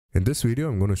In this video,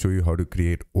 I'm going to show you how to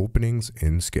create openings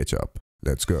in SketchUp.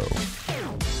 Let's go.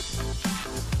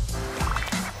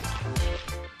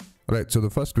 Alright, so the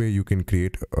first way you can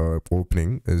create an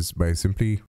opening is by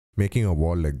simply making a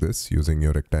wall like this using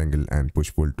your rectangle and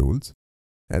push-pull tools.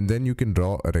 And then you can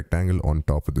draw a rectangle on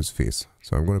top of this face.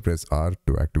 So I'm going to press R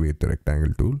to activate the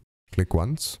rectangle tool. Click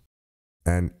once.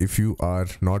 And if you are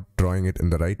not drawing it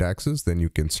in the right axis, then you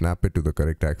can snap it to the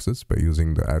correct axis by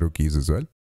using the arrow keys as well.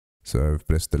 So I've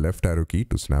pressed the left arrow key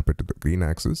to snap it to the green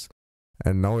axis.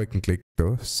 And now I can click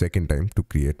the second time to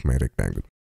create my rectangle.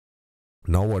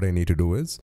 Now what I need to do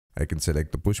is I can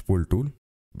select the push-pull tool,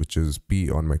 which is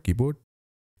P on my keyboard.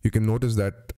 You can notice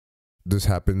that this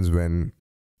happens when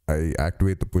I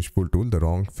activate the push-pull tool, the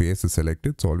wrong face is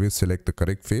selected. So always select the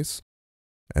correct face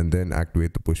and then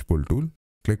activate the push-pull tool.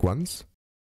 Click once.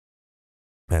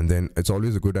 And then it's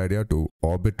always a good idea to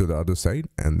orbit to the other side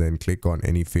and then click on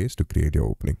any face to create your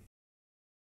opening.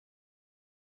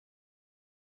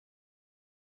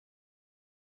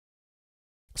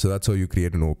 So that's how you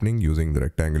create an opening using the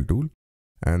rectangle tool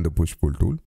and the push-pull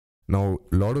tool. Now,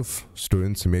 a lot of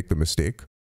students make the mistake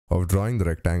of drawing the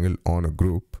rectangle on a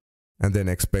group and then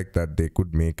expect that they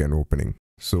could make an opening.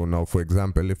 So now, for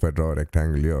example, if I draw a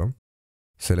rectangle here,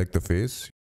 select the face,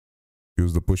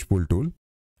 use the push-pull tool,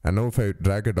 and now if I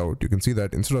drag it out, you can see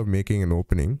that instead of making an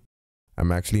opening,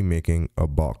 I'm actually making a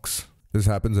box. This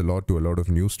happens a lot to a lot of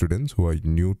new students who are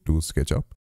new to SketchUp.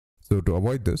 So to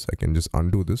avoid this, I can just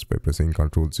undo this by pressing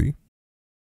Ctrl C.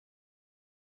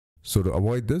 So to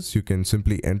avoid this, you can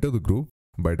simply enter the group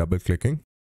by double clicking.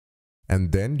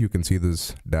 And then you can see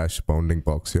this dash bounding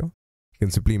box here. You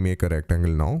can simply make a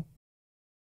rectangle now.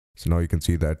 So now you can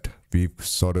see that we've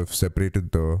sort of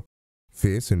separated the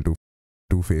face into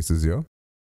two faces here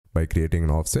by creating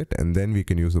an offset. And then we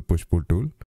can use the push-pull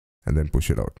tool and then push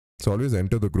it out. So always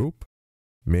enter the group,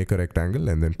 make a rectangle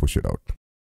and then push it out.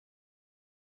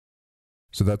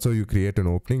 So that's how you create an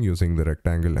opening using the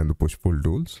rectangle and the push-pull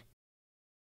tools.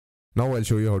 Now I'll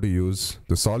show you how to use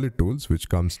the solid tools, which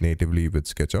comes natively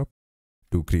with SketchUp,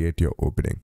 to create your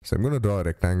opening. So I'm going to draw a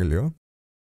rectangle here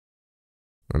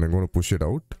and I'm going to push it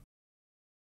out.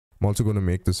 I'm also going to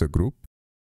make this a group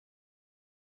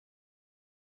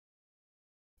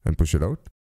and push it out.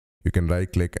 You can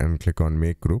right click and click on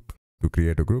make group to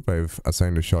create a group. I've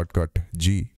assigned a shortcut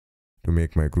G to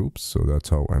make my groups. So that's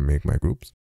how I make my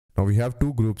groups. Now we have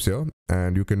two groups here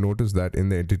and you can notice that in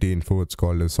the entity info, it's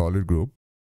called a solid group.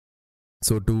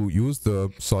 So to use the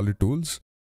solid tools,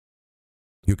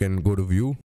 you can go to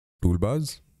view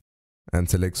toolbars and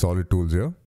select solid tools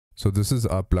here. So this is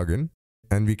our plugin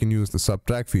and we can use the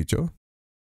subtract feature.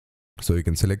 So you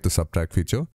can select the subtract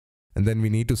feature and then we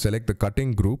need to select the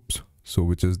cutting groups. So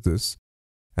which is this,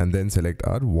 and then select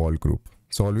our wall group.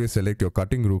 So always select your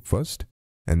cutting group first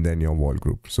and then your wall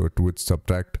group. So it would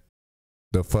subtract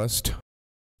the first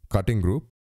cutting group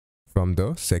from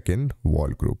the second wall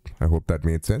group. I hope that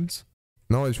made sense.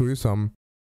 Now I'll show you some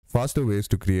faster ways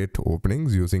to create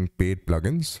openings using paid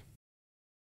plugins.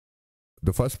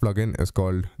 The first plugin is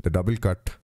called the Double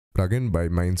Cut plugin by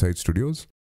Mindsight Studios.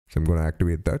 So I'm going to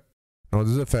activate that. Now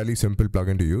this is a fairly simple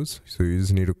plugin to use. So you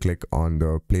just need to click on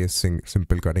the placing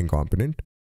simple cutting component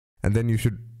and then you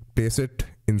should place it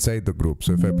inside the group.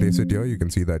 So if I place it here, you can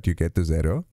see that you get this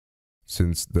error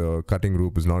since the cutting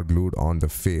group is not glued on the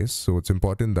face. So it's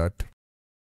important that,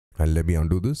 and let me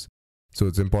undo this. So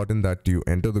it's important that you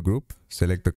enter the group,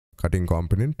 select the cutting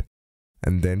component,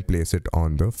 and then place it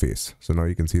on the face. So now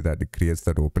you can see that it creates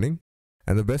that opening.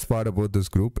 And the best part about this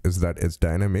group is that it's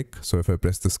dynamic. So if I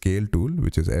press the scale tool,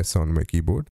 which is S on my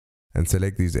keyboard, and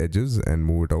select these edges and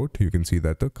move it out, you can see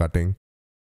that the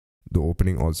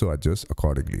opening also adjusts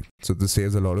accordingly. So this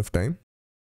saves a lot of time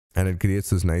and it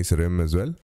creates this nice rim as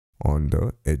well on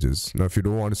the edges. Now if you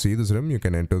don't want to see this rim, you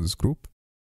can enter this group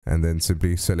and then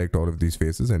simply select all of these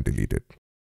faces and delete it.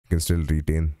 You can still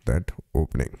retain that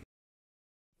opening.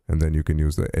 And then you can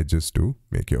use the edges to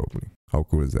make your opening. How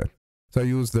cool is that? So I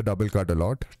use the double cut a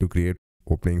lot to create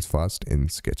openings fast in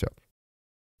SketchUp.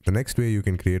 The next way you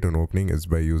can create an opening is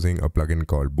by using a plugin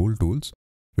called Booltools,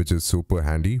 which is super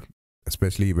handy,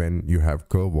 especially when you have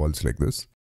curve walls like this.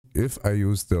 If I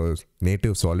use the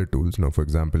native solid tools, now for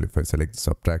example, if I select the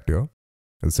subtract here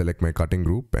and select my cutting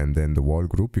group and then the wall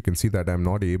group, you can see that I'm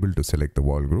not able to select the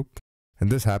wall group.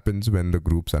 And this happens when the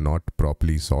groups are not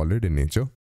properly solid in nature.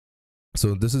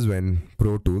 So this is when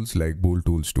pro tools like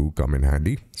Booltools 2 come in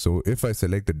handy. So if I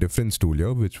select the difference tool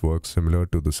here, which works similar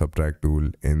to the subtract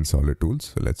tool in solid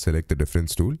tools. So let's select the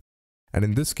difference tool. And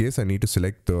in this case, I need to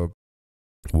select the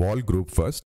wall group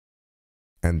first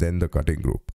and then the cutting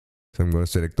group. So I'm going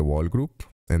to select the wall group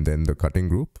and then the cutting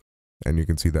group. And you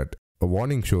can see that a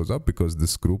warning shows up because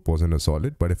this group wasn't a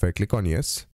solid. But if I click on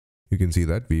yes, you can see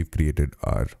that we've created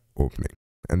our opening.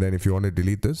 And then if you want to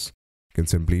delete this, you can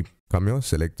simply come here,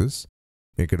 select this,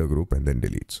 make it a group, and then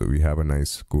delete. So we have a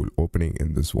nice cool opening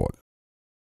in this wall.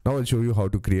 Now I'll show you how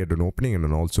to create an opening and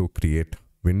then also create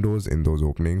windows in those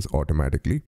openings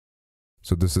automatically.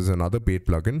 So this is another paid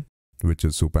plugin, which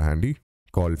is super handy,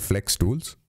 called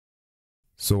Flextools.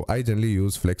 So I generally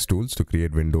use Flextools to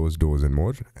create windows, doors, and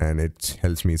more, and it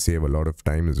helps me save a lot of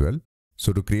time as well.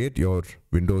 So to create your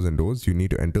windows and doors, you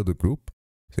need to enter the group.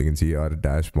 So you can see our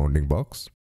dash bounding box,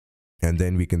 and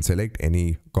then we can select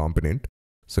any component.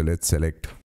 So let's select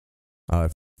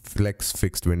our flex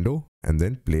fixed window and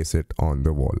then place it on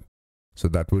the wall. So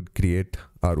that would create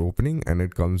our opening, and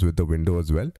it comes with the window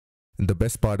as well. And the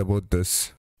best part about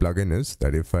this plugin is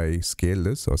that if I scale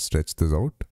this or stretch this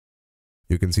out,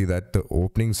 you can see that the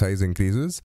opening size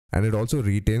increases and it also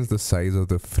retains the size of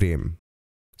the frame.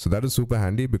 So that is super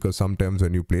handy because sometimes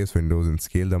when you place windows and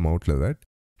scale them out like that,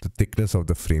 the thickness of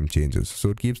the frame changes.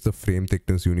 So it keeps the frame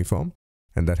thickness uniform,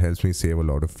 and that helps me save a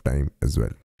lot of time as well.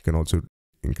 You can also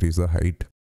increase the height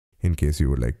in case you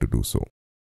would like to do so.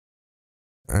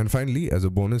 And finally, as a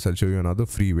bonus, I'll show you another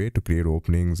free way to create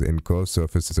openings in curved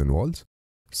surfaces and walls.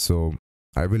 So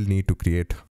I will need to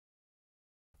create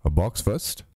a box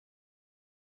first.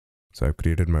 So I've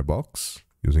created my box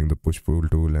using the push pull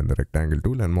tool and the rectangle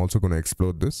tool, and I'm also going to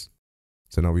explode this.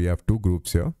 So now we have two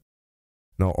groups here.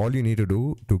 Now all you need to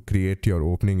do to create your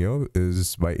opening here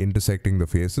is by intersecting the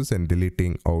faces and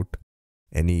deleting out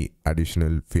any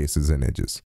additional faces and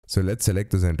edges. So let's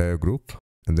select this entire group,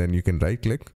 and then you can right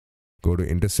click, go to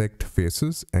intersect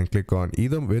faces and click on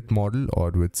either with model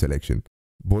or with selection.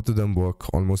 Both of them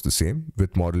work almost the same.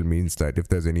 With model means that if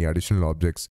there's any additional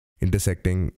objects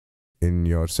intersecting in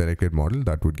your selected model,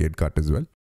 that would get cut as well.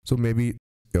 So maybe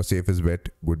your safest bet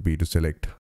would be to select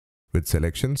with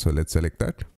selection. So let's select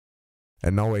that.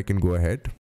 And now I can go ahead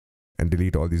and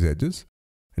delete all these edges.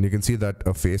 And you can see that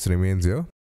a face remains here.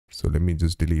 So let me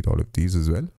just delete all of these as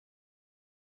well.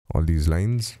 All these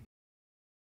lines.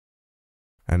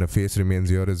 And a face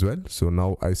remains here as well. So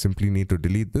now I simply need to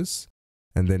delete this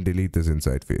and then delete this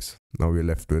inside face. Now we're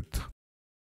left with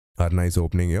our nice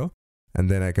opening here. And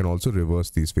then I can also reverse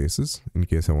these faces in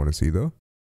case I want to see the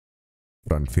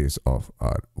front face of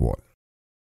our wall.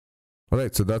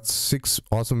 Alright, so that's 6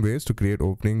 awesome ways to create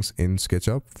openings in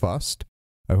SketchUp fast.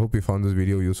 I hope you found this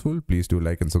video useful. Please do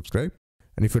like and subscribe.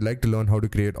 And if you'd like to learn how to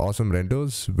create awesome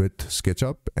renders with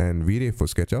SketchUp and V-Ray for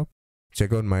SketchUp,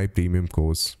 check out my premium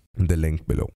course in the link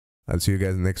below. I'll see you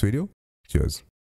guys in the next video. Cheers.